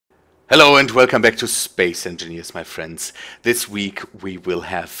Hello and welcome back to Space Engineers, my friends. This week we will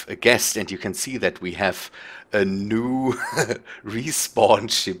have a guest, and you can see that we have a new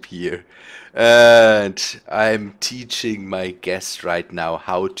respawn ship here. And I'm teaching my guest right now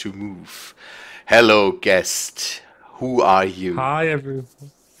how to move. Hello, guest. Who are you? Hi, everyone.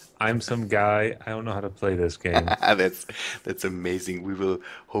 I'm some guy. I don't know how to play this game. That's amazing. We will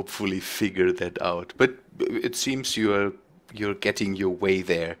hopefully figure that out. But it seems you're getting your way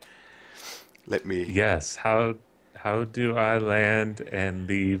there. Let me. Yes, how do I land and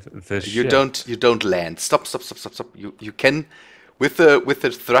leave the You ship? don't land. Stop. You can with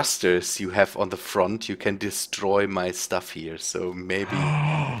the thrusters you have on the front, you can destroy my stuff here. So maybe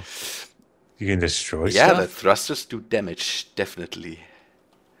You can destroy yeah, the stuff? thrusters do damage, definitely.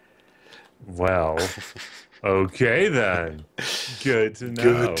 Well, okay then. Good to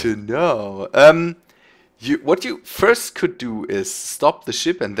Good know. to know. What you first could do is stop the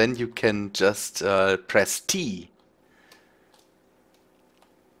ship and then you can just press T.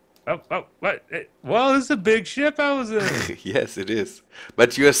 Oh, what? Well, this is a big ship I was in. Yes, it is.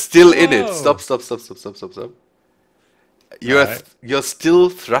 But you're still in it. Whoa. Stop. All right. You're still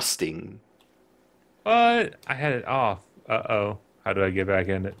thrusting. What? I had it off. Uh-oh. How do I get back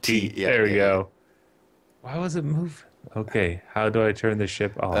in it? T, T. yeah, There we yeah. go. Why was it moving? Okay. How do I turn the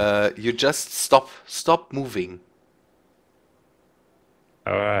ship off? You just stop moving.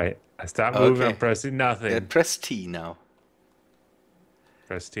 All right. I stopped moving. I'm Okay. pressing nothing. Press T now.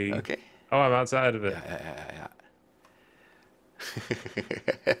 Press T. Okay. Oh, I'm outside of it. Yeah.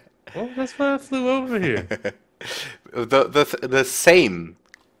 Well, that's why I flew over here. The same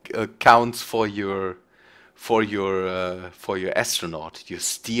counts for your astronaut. You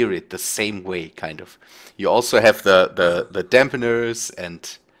steer it the same way, kind of. You also have the dampeners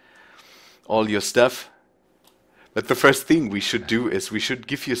and all your stuff. But the first thing we should do is we should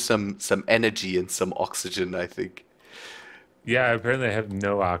give you some energy and some oxygen, I think. Yeah, apparently I have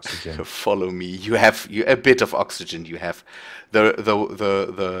no oxygen. Follow me. You have a bit of oxygen. You have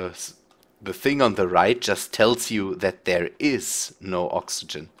the thing on the right just tells you that there is no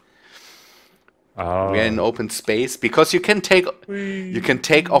oxygen. We are in Oh. open space because you can take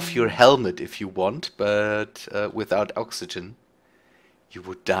off your Whee! helmet if you want, but without oxygen you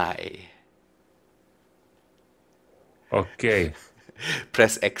would die. Okay.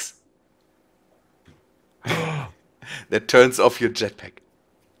 Press X. That turns off your jetpack.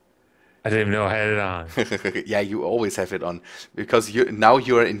 I didn't even know I had it on. Yeah, you always have it on because now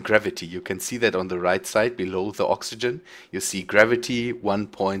you're in gravity. You can see that on the right side below the oxygen. You see gravity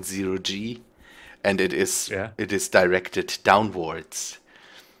 1.0 G, and Yeah. it is directed downwards,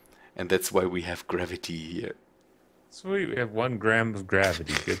 and that's why we have gravity here. Sweet. We have 1 gram of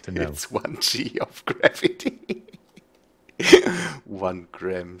gravity. Good to know. It's 1 G of gravity. 1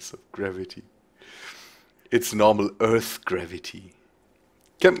 grams of gravity. It's normal Earth gravity.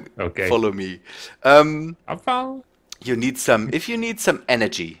 Come, Okay. follow me. Um, I'm following. you need some. If you need some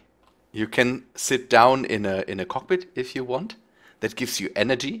energy, you can sit down in a cockpit if you want. That gives you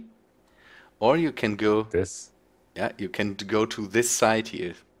energy, or you can go. This. Yeah, you can go to this side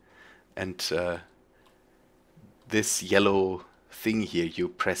here, and this yellow thing here. You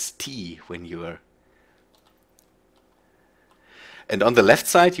press T when you are. And on the left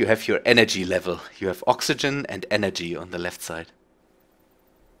side, you have your energy level. You have oxygen and energy on the left side.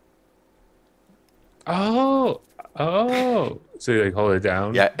 Oh. Oh. So you like hold it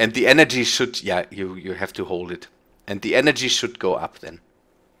down? Yeah, and the energy should, yeah, you have to hold it. And the energy should go up then.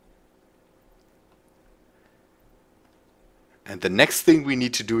 And the next thing we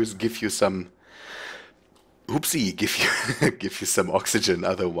need to do is give you some, oopsie, give you give you some oxygen.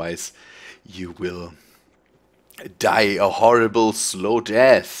 Otherwise, you will die a horrible slow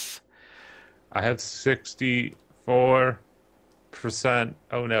death. I have 64%.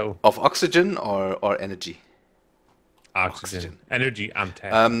 Oh no. Of oxygen or energy? Oxygen. Oxygen. Energy. I'm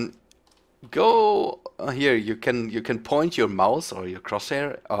tapped. Go here. You can point your mouse or your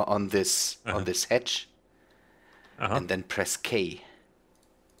crosshair on Uh-huh. this hedge, Uh-huh. and then press K.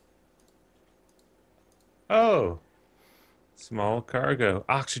 Oh. Small cargo.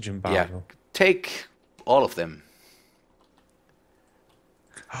 Oxygen Yeah, bottle. take all of them.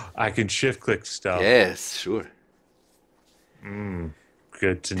 I can shift click stuff. Yes, sure.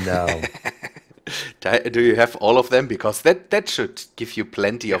 Good to know. Do you have all of them? Because that should give you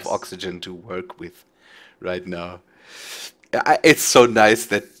plenty of Yes. oxygen to work with right now. It's so nice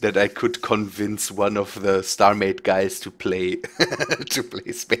that I could convince one of the Starmade guys to play to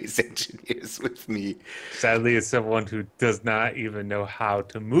play Space Engineers with me. Sadly, it's someone who does not even know how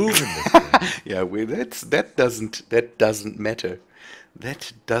to move in this game. Yeah, that doesn't matter.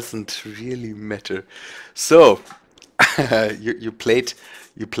 That doesn't really matter. So, you played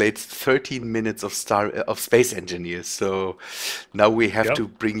 13 minutes of Space Engineers. So now we have Yep. to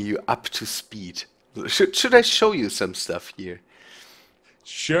bring you up to speed. Should I show you some stuff here?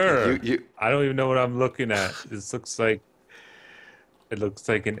 You Sure. you I don't even know what I'm looking at. This looks like it looks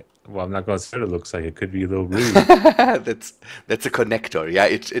like an well, I'm not gonna say what it looks like. It could be a little rude. that's a connector. Yeah,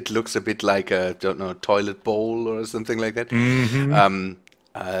 it looks a bit like a don't know toilet bowl or something like that. Mm-hmm.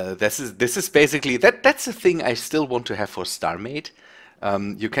 This is basically that's the thing I still want to have for Starmade.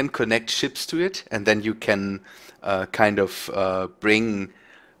 You can connect ships to it, and then you can kind of bring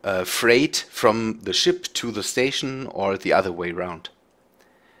freight from the ship to the station or the other way around,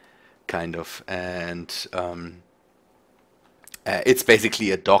 kind of. And it's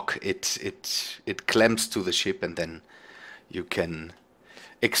basically a dock. It clamps to the ship, and then you can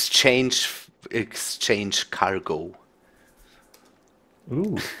exchange cargo.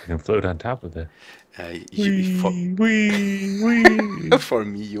 Ooh, I can float on top of it. For Wee. for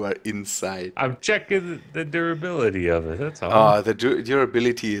me, you are inside. I'm checking the durability of it. That's all. The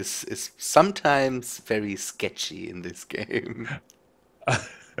durability is sometimes very sketchy in this game.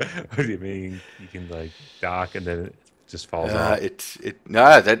 What do you mean? You can like dock and then it just falls off.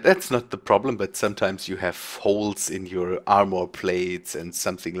 No, that's not the problem, but sometimes you have holes in your armor plates and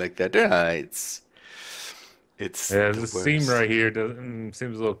something like that. It's Yeah, the the seam worst. right here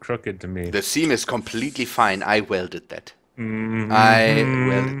seems a little crooked to me. The seam is completely fine. I welded that. I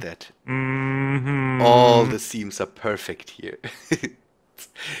welded Mm-hmm. that. All Mm-hmm. the seams are perfect here.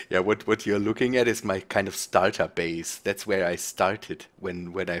 Yeah, what you're looking at is my kind of starter base. That's where I started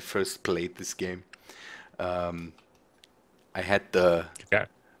when I first played this game. I had the Yeah.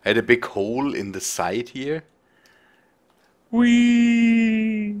 I had a big hole in the side here.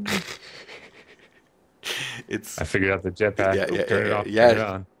 Whee! It's I figured out the yeah, jetpack. Oh, yeah, turn it yeah, off, turn it yeah.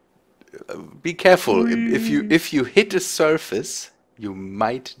 on. Be careful. If you Whee! if you hit a surface, you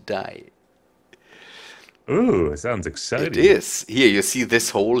might die. Ooh, it sounds It exciting. is. Here, you see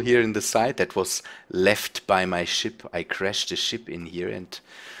this hole here in the side that was left by my ship. I crashed the ship in here, and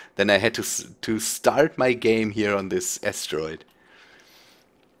then I had to start my game here on this asteroid.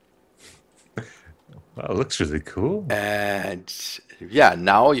 Well, it looks really cool. And yeah,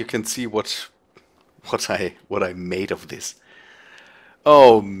 now you can see what I made of this.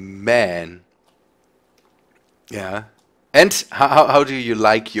 Oh man. Yeah. And how do you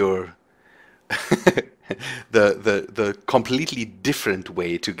like your the completely different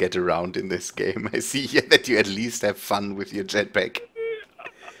way to get around in this game? I see here that you at least have fun with your jetpack.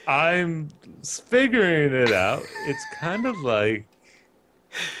 I'm figuring it out. It's kind of like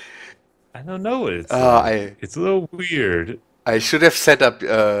I don't know what it's Uh, like. I It's a little weird. I should have set up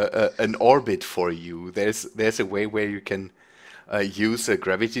an orbit for you. There's a way where you can use a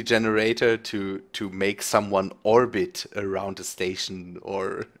gravity generator to make someone orbit around a station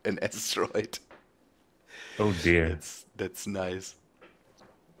or an asteroid. Oh dear. That's nice.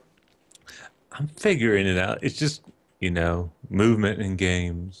 I'm figuring it out. It's just, movement in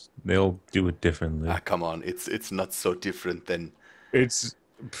games. They'll do it Ah, differently. come on, it's not so different than. It's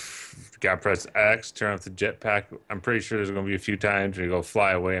gotta press X, turn off the jetpack. I'm pretty sure there's gonna be a few times where you go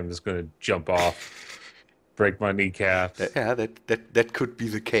fly away. I'm just gonna jump off, break my kneecaps. Yeah, that could be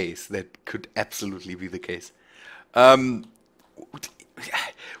the case. That could absolutely be the case. Um,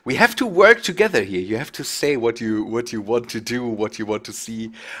 we have to work together here. You have to say what you want to do, what you want to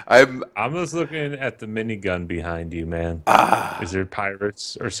see. I'm I'm just looking at the minigun behind you, man. Is there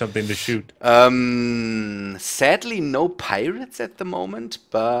pirates or something to shoot? sadly no pirates at the moment,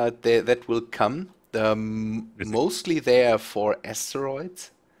 but that will come. Is it, Mostly they are for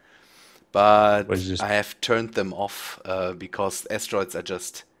asteroids, but was just I have turned them off because asteroids are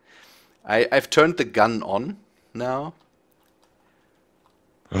just. I've turned the gun on now.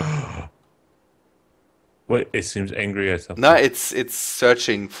 what? It seems angry at No, something. it's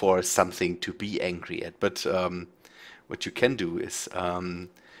searching for something to be angry at. But what you can do is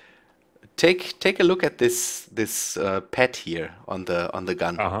take a look at this pad here on the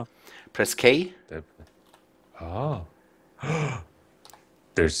gun. Uh-huh. Press K. That- Oh,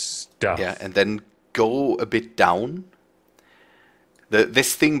 there's Yeah, stuff. and then go a bit down.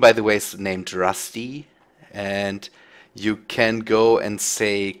 This thing, by the way, is named Rusty, and you can go and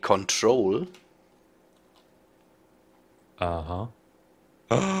say Control. Uh-huh.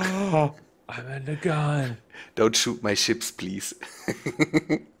 Oh, I'm in the gun. Don't shoot my ships, please.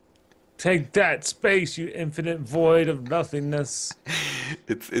 Take that, space, you infinite void of nothingness.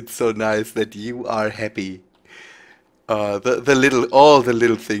 It's so nice that you are happy. The little all the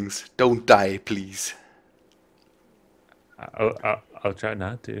little things. Don't die, please. Oh, I'll try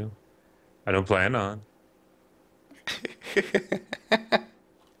not to. I don't plan on.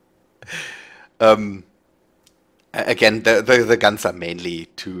 Again, the guns are mainly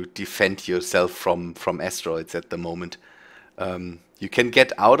to defend yourself from asteroids at the moment. You can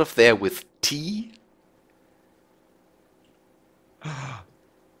get out of there with T.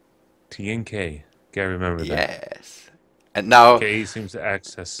 T and K. Gotta remember that. Yes. And now K seems to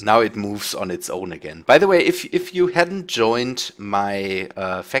access. now it moves on its own again. By the way, if you hadn't joined my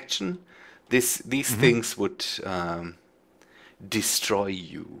faction, these things would destroy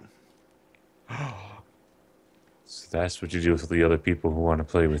you. So that's what you do with the other people who want to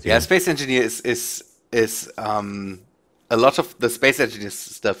play with you. Yeah, Space Engineer is a lot of the Space Engineer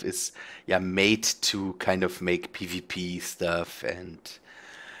stuff is made to kind of make PvP stuff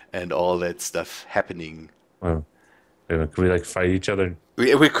and all that stuff happening. Well, can we like fight each other?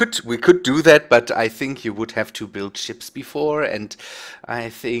 We could do that, but I think you would have to build ships before, and I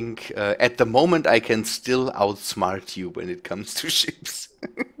think at the moment I can still outsmart you when it comes to ships.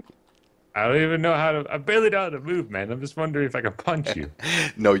 I don't even know how to. I barely know how to move, man. I'm just wondering if I can punch you.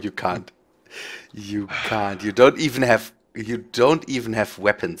 No, you can't. You can't. You don't even have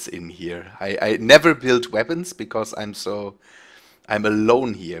weapons in here. I never build weapons because I'm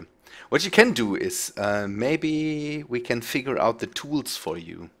alone here. What you can do is maybe we can figure out the tools for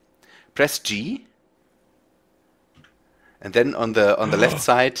you. Press G, and then on the left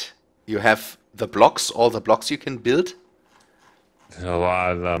side you have the blocks, all the blocks you can build. There's a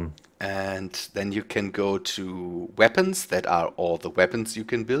lot of them. And then you can go to weapons, that are all the weapons you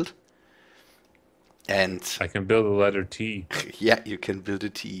can build. And I can build a letter T. yeah, you can build a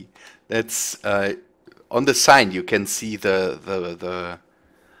T. That's on the sign you can see the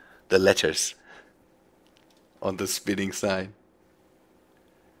letters on the spinning sign.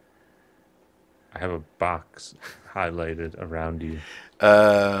 I have a box highlighted around you.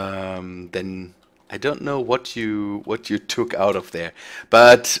 Then I don't know what you took out of there,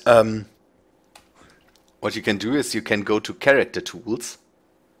 but what you can do is you can go to character tools.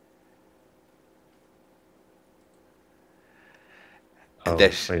 And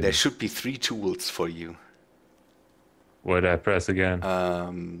there should be 3 tools for you. What did I press again?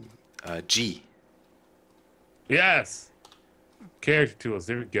 G. Yes! Character tools,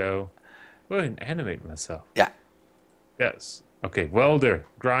 there we go. Go ahead and animate myself. Yeah. Yes. Okay, welder,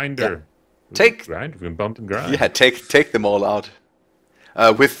 grinder. Take grind. We can bump and grind. Yeah, take them all out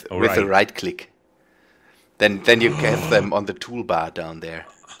with a right click. Then you have them on the toolbar down there.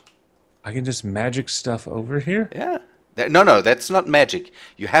 I can just magic stuff over here? Yeah. No, that's not magic.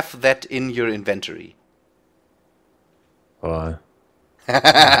 You have that in your inventory. The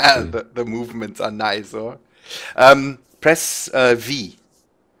movements are nice, or press V.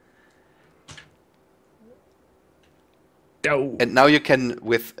 Oh. And now you can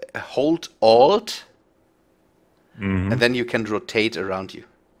with hold Alt, and then you can rotate around you.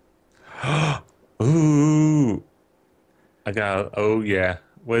 Ooh. I got. Oh yeah.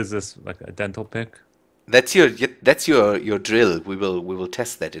 What is this? Like a dental pick? That's your drill. We will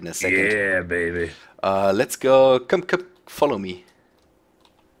test that in a second. Yeah, baby. Let's go. Come, follow me.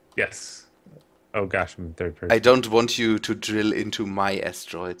 Yes. Oh gosh, I'm in third person. I don't want you to drill into my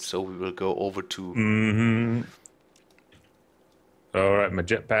asteroid, so we will go over to. All right, my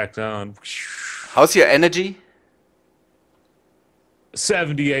jetpack's on. How's your energy?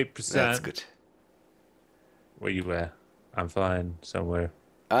 78%. That's good. Where you at? I'm flying somewhere.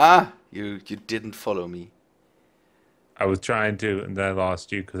 Ah, you didn't follow me. I was trying to, and then I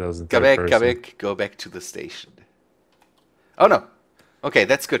lost you because I was in Go third back, person. go back to the station. Oh no. Okay,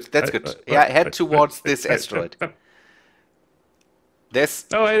 that's good. That's good. Yeah, head towards this asteroid. There's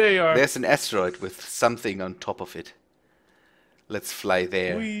Oh, hey, there you are. There's an asteroid with something on top of it. Let's fly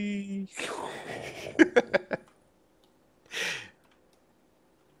there. Whee.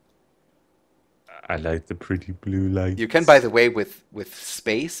 I like the pretty blue light. You can, by the way, with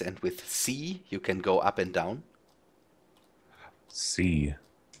space and with C, you can go up and down. See.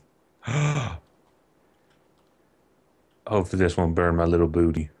 Hopefully this won't burn my little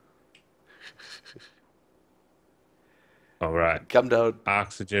booty. All right. Come down.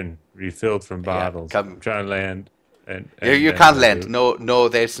 Oxygen refilled from bottles. come. I'm trying to land. And You can't land. No,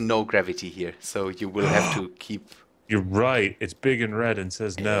 there's no gravity here, so you will have to keep. You're right. It's big and red and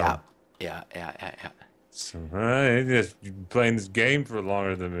says no. Yeah. So, I just playing this game for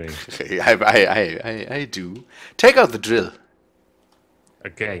longer than me. I do. Take out the drill.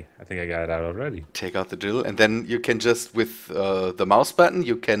 Okay, I think I got it out already. Take out the drill, and then you can just, with the mouse button,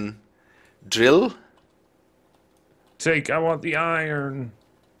 you can drill. I want the iron.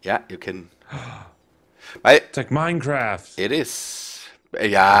 Yeah, you can. It's like Minecraft. It is.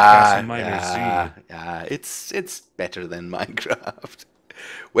 Yeah, Miner yeah, Z. yeah. It's better than Minecraft.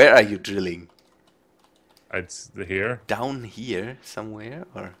 Where are you drilling? It's here. Down here somewhere,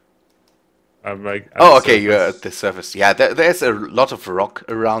 or? I'm like at the Oh, okay, you're at surface. the surface. Yeah, there's a lot of rock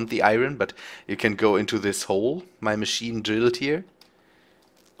around the iron, but you can go into this hole. My machine drilled here.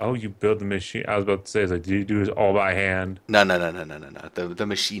 Oh, you build the machine. I was about to say, it's like, did you do it all by hand? No, no, no, no, no, no, no. The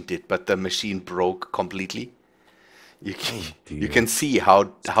machine did, but the machine broke completely. You can, Oh you can dear. see how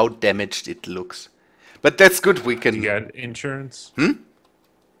damaged it looks. But that's good. We You can. got insurance?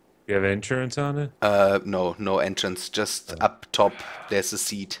 You have insurance on it? No, no entrance. Just up top. There's a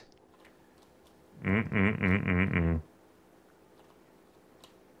seat. Mm-mm-mm-mm-mm.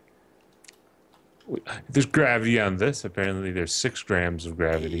 There's gravity on this. Apparently, there's 6 grams of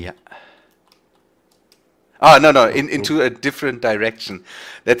gravity. Yeah. Oh, no, no, Oh, cool. into a different direction.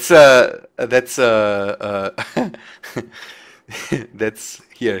 That's that's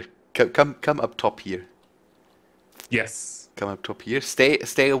here. Come up top here. Yes. Come up top here.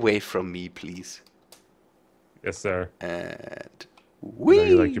 Stay away from me, please. Yes, sir. And I know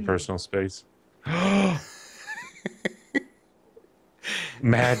you like your whee! personal space.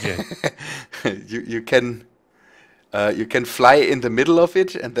 Magic. You can fly in the middle of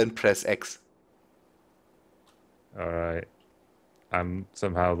it and then press X. All right. I'm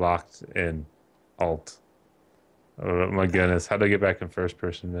somehow locked in Alt. Oh my goodness. How do I get back in first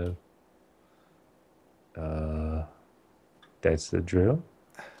person mode? That's the drill.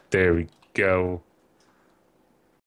 There we go.